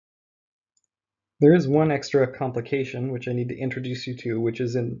There is one extra complication which I need to introduce you to, which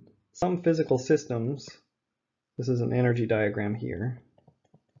is in some physical systems. This is an energy diagram here.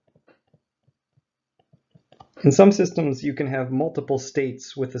 In some systems, you can have multiple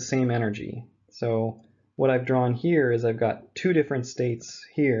states with the same energy. So what I've drawn here is I've got two different states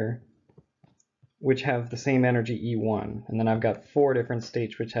here which have the same energy E1, and then I've got four different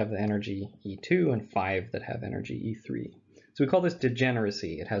states which have the energy E2 and five that have energy E3. So we call this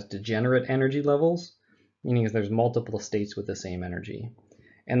degeneracy. It has degenerate energy levels, meaning there's multiple states with the same energy.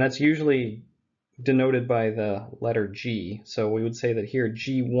 And that's usually denoted by the letter G. So we would say that here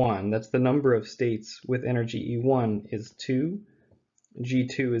G1, that's the number of states with energy E1, is 2.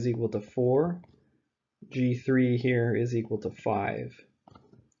 G2 is equal to 4. G3 here is equal to 5.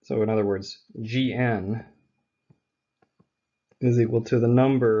 So in other words, Gn is equal to the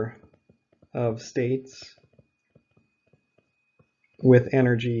number of states with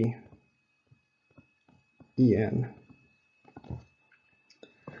energy En.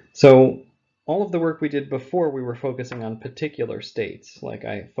 So all of the work we did before, we were focusing on particular states. Like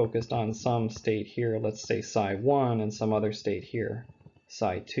I focused on some state here, let's say psi1, and some other state here,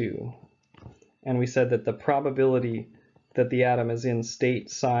 psi2. And we said that the probability that the atom is in state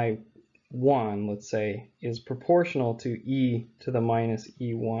psi1, let's say, is proportional to e to the minus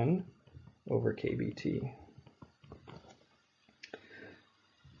e1 over kBt.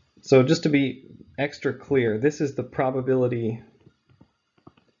 So just to be extra clear, this is the probability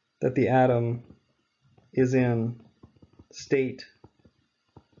that the atom is in state,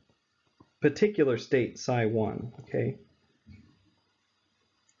 particular state psi1, okay?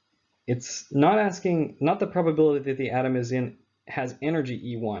 It's not asking, not the probability that the atom is in, has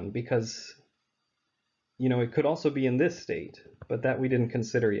energy E1, because, you know, it could also be in this state, but that we didn't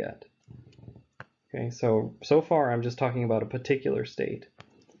consider yet. Okay, so far I'm just talking about a particular state.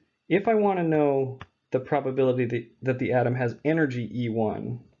 If I want to know the probability that the atom has energy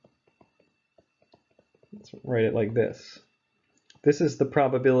E1, let's write it like this. This is the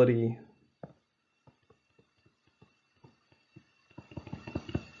probability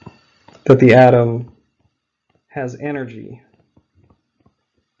that the atom has energy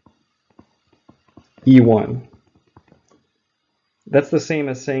E1. That's the same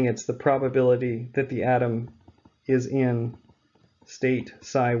as saying it's the probability that the atom is in state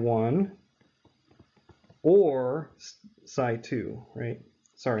psi1 or psi2, right?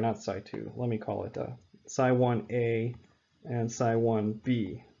 Sorry, not psi2. Let me call it psi1a and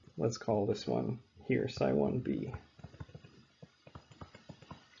psi1b. Let's call this one here psi1b.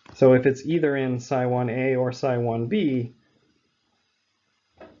 So if it's either in psi1a or psi1b,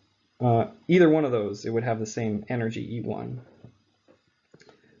 either one of those, it would have the same energy E1.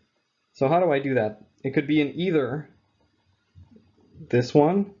 So how do I do that? It could be in either this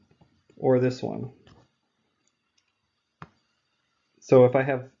one or this one. So if I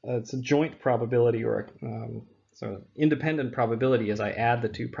have, it's a joint probability, or so independent probability as I add the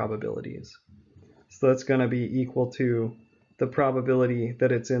two probabilities. So that's going to be equal to the probability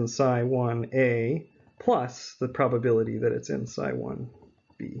that it's in psi1a plus the probability that it's in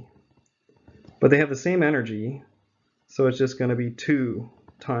psi1b. But they have the same energy, so it's just going to be 2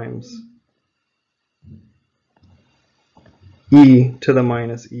 times e to the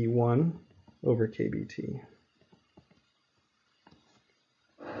minus e1 over kBt.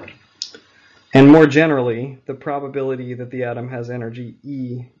 And more generally, the probability that the atom has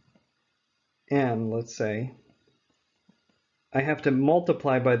energy En, let's say, I have to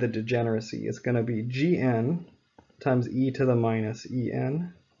multiply by the degeneracy. It's going to be Gn times e to the minus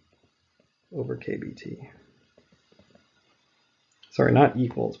En over kBt. Sorry, not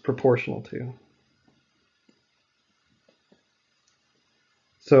equals, proportional to.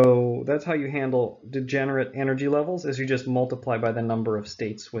 So that's how you handle degenerate energy levels, is you just multiply by the number of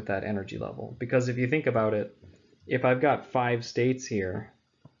states with that energy level. Because if you think about it, if I've got 5 states here,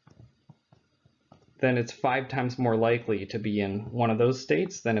 then it's 5 times more likely to be in one of those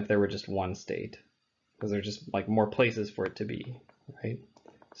states than if there were just one state, because there's just like more places for it to be, right?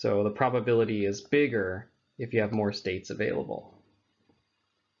 So the probability is bigger if you have more states available.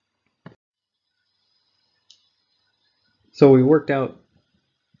 So we worked out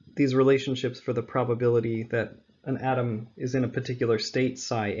these relationships for the probability that an atom is in a particular state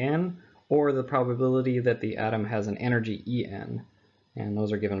psi n, or the probability that the atom has an energy En. And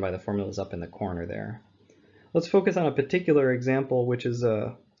those are given by the formulas up in the corner there. Let's focus on a particular example, which is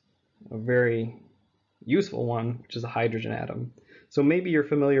a very useful one, which is a hydrogen atom. So maybe you're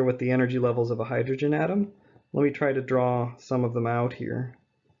familiar with the energy levels of a hydrogen atom. Let me try to draw some of them out here.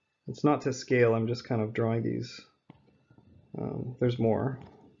 It's not to scale, I'm just kind of drawing these. There's more.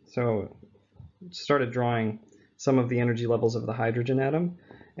 So started drawing some of the energy levels of the hydrogen atom.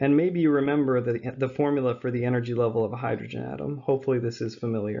 And maybe you remember the formula for the energy level of a hydrogen atom. Hopefully this is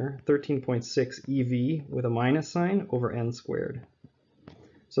familiar. 13.6 eV with a minus sign over n squared.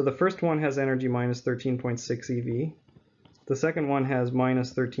 So the first one has energy minus 13.6 eV. The second one has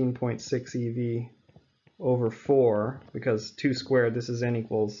minus 13.6 eV over 4, because 2 squared, this is n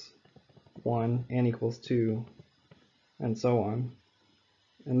equals 1, n equals 2, and so on.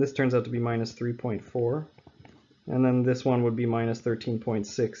 And this turns out to be minus 3.4. And then this one would be minus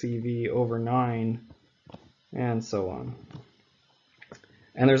 13.6 eV over 9, and so on.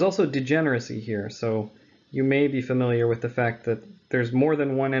 And there's also degeneracy here, so you may be familiar with the fact that there's more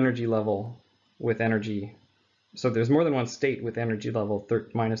than one energy level with energy. So there's more than one state with energy level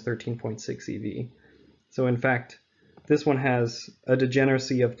minus 13.6 eV. So in fact, this one has a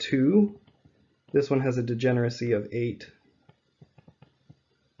degeneracy of 2, this one has a degeneracy of 8.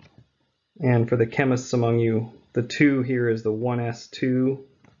 And for the chemists among you, the 2 here is the 1s2.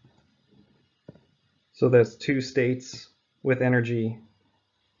 So that's 2 states with energy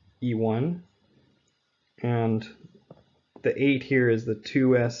E1. And the 8 here is the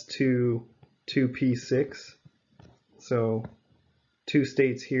 2s2, 2p6. So 2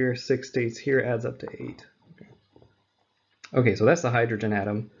 states here, 6 states here adds up to 8. Okay, so that's the hydrogen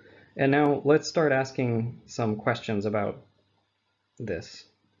atom. And now let's start asking some questions about this.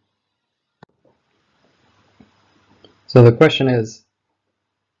 So the question is,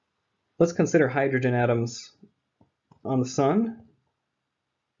 let's consider hydrogen atoms on the sun.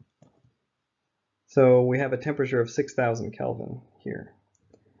 So we have a temperature of 6,000 Kelvin here.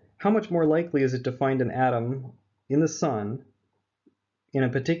 How much more likely is it to find an atom in the sun in a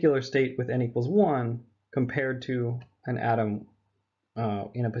particular state with n equals 1 compared to an atom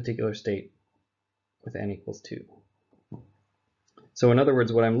in a particular state with n equals 2? So in other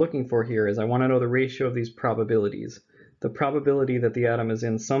words, what I'm looking for here is I want to know the ratio of these probabilities. The probability that the atom is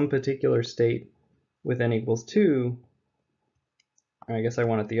in some particular state with n equals 2, I guess I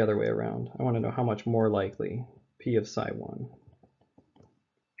want it the other way around. I want to know how much more likely, p of psi 1.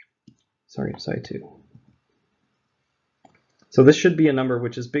 Sorry, psi 2. So this should be a number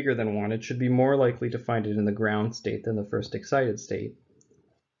which is bigger than 1. It should be more likely to find it in the ground state than the first excited state.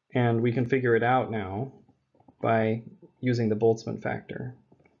 And we can figure it out now by using the Boltzmann factor.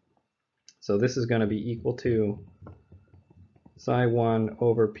 So this is going to be equal to psi 1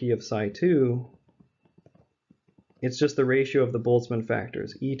 over p of psi 2. It's just the ratio of the Boltzmann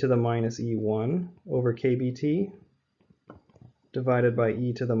factors, e to the minus e1 over kBt divided by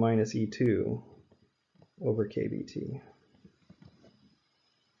e to the minus e2 over kBt.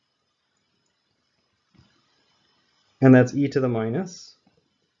 And that's e to the minus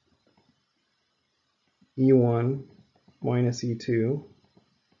e1 minus e2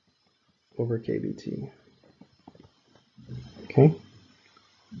 over kBt. Okay.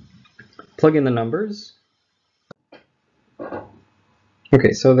 Plug in the numbers.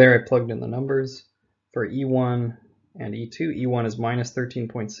 Okay, so there I plugged in the numbers for E1 and E2. E1 is minus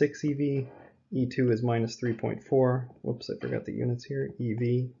 13.6 eV. E2 is minus 3.4. Whoops, I forgot the units here.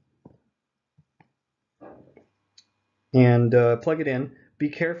 EV. And plug it in. Be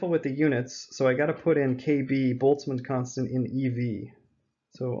careful with the units. So I got to put in KB, Boltzmann constant, in EV.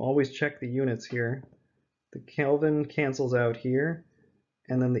 So always check the units here. The Kelvin cancels out here,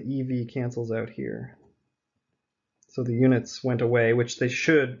 and then the EV cancels out here. So the units went away, which they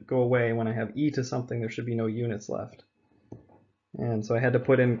should go away when I have e to something. There should be no units left. And so I had to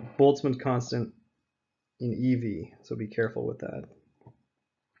put in Boltzmann constant in EV, so be careful with that.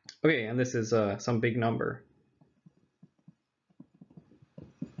 Okay, and this is some big number.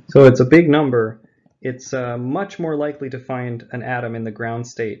 So it's a big number. It's much more likely to find an atom in the ground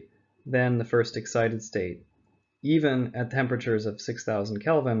state than the first excited state, even at temperatures of 6,000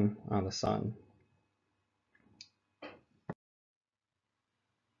 Kelvin on the sun.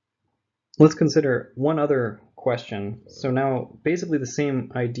 Let's consider one other question. So now basically the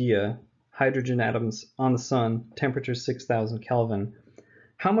same idea, hydrogen atoms on the sun, temperature 6,000 Kelvin.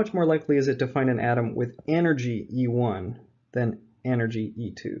 How much more likely is it to find an atom with energy E1 than energy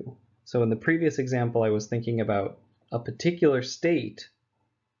E2? So in the previous example, I was thinking about a particular state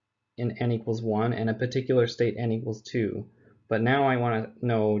in n equals 1 and a particular state n equals 2. But now I want to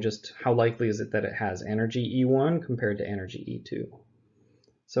know just how likely is it that it has energy E1 compared to energy E2.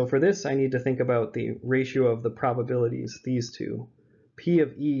 So for this, I need to think about the ratio of the probabilities, these two, P of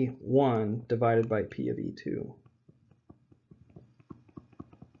E1 divided by P of E2.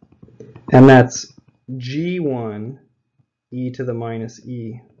 And that's G1 e to the minus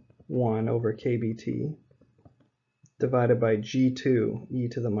E1 over kBt divided by G2 e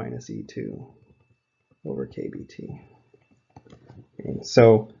to the minus E2. over kBt. Okay,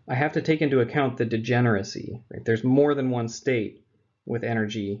 so I have to take into account the degeneracy. Right? There's more than one state with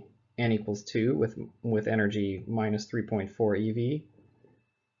energy n equals 2, with energy minus 3.4 eV.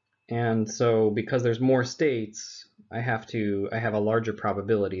 And so because there's more states, I have a larger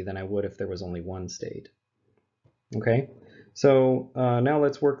probability than I would if there was only one state. Okay, so now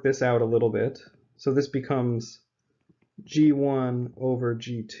let's work this out a little bit. So this becomes G1 over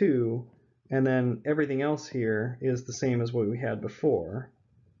G2, and then everything else here is the same as what we had before.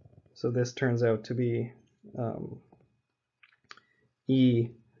 So this turns out to be e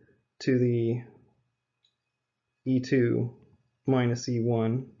to the E2 minus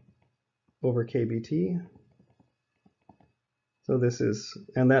E1 over kBt. So this is,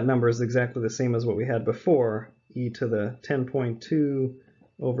 and that number is exactly the same as what we had before, e to the 10.2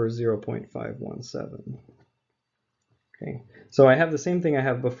 over 0.517. Okay, so I have the same thing I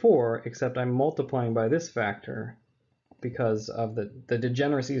have before, except I'm multiplying by this factor because of the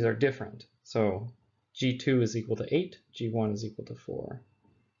degeneracies are different. So G2 is equal to 8, G1 is equal to 4.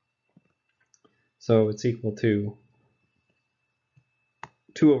 So it's equal to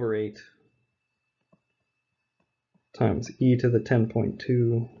 2 over 8 times e to the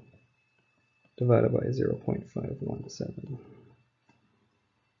 10.2 divided by 0.517.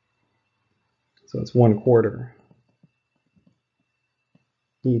 So it's 1/4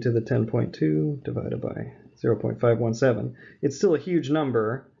 e to the 10.2 divided by 0.517. It's still a huge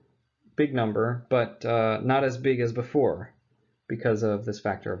number, big number, but not as big as before because of this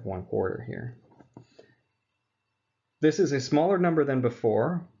factor of 1/4 here. This is a smaller number than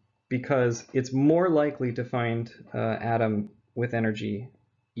before because it's more likely to find atom with energy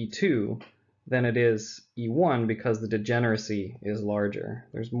E2 than it is E1 because the degeneracy is larger.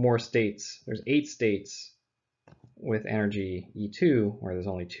 There's more states. There's 8 states with energy E2 where there's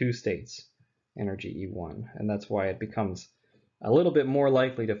only 2 states energy E1, and that's why it becomes a little bit more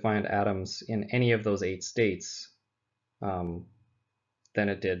likely to find atoms in any of those 8 states than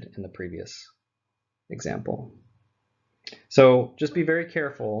it did in the previous example. So just be very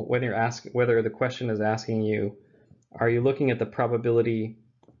careful when you're whether the question is asking you, are you looking at the probability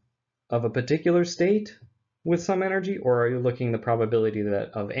of a particular state with some energy, or are you looking at the probability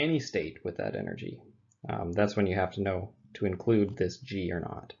of any state with that energy? That's when you have to know to include this G or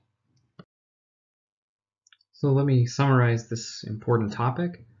not. So let me summarize this important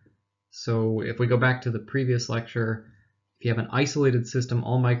topic. So if we go back to the previous lecture, if you have an isolated system,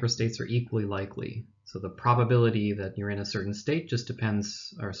 all microstates are equally likely. So the probability that you're in a certain state just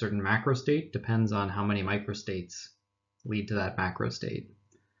depends, or a certain macro state depends on how many microstates lead to that macro state.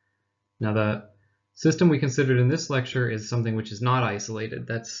 Now the system we considered in this lecture is something which is not isolated.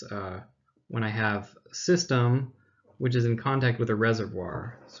 That's when I have a system which is in contact with a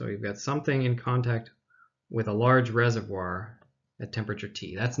reservoir. So you've got something in contact with a large reservoir at temperature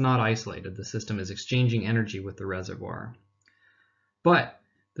T. That's not isolated. The system is exchanging energy with the reservoir. But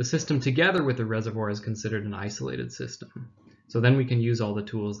the system together with the reservoir is considered an isolated system. So then we can use all the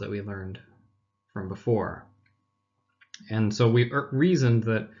tools that we learned from before. And so we reasoned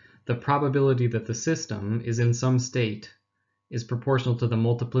that the probability that the system is in some state is proportional to the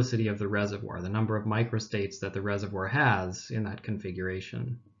multiplicity of the reservoir, the number of microstates that the reservoir has in that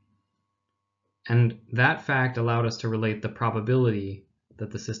configuration. And that fact allowed us to relate the probability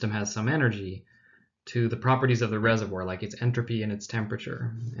that the system has some energy to the properties of the reservoir, like its entropy and its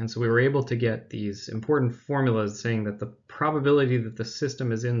temperature. And so we were able to get these important formulas saying that the probability that the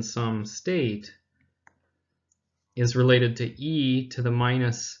system is in some state is related to e to the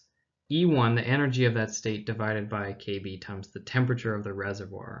minus E1, the energy of that state, divided by Kb times the temperature of the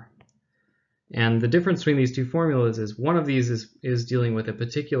reservoir. And the difference between these two formulas is one of these is dealing with a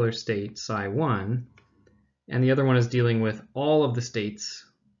particular state, psi1, and the other one is dealing with all of the states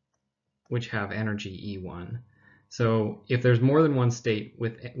which have energy E1. So if there's more than one state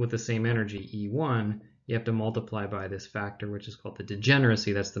with the same energy E1, you have to multiply by this factor, which is called the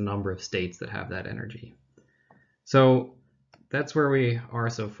degeneracy. That's the number of states that have that energy. So that's where we are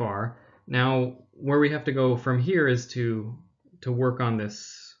so far. Now, where we have to go from here is to work on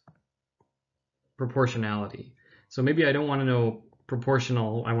this proportionality. So maybe I don't want to know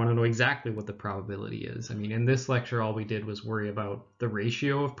proportional, I want to know exactly what the probability is. I mean, in this lecture, all we did was worry about the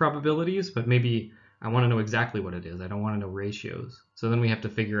ratio of probabilities, but maybe I want to know exactly what it is. I don't want to know ratios. So then we have to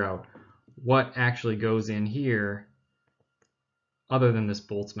figure out what actually goes in here other than this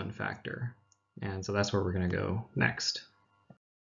Boltzmann factor. And so that's where we're going to go next.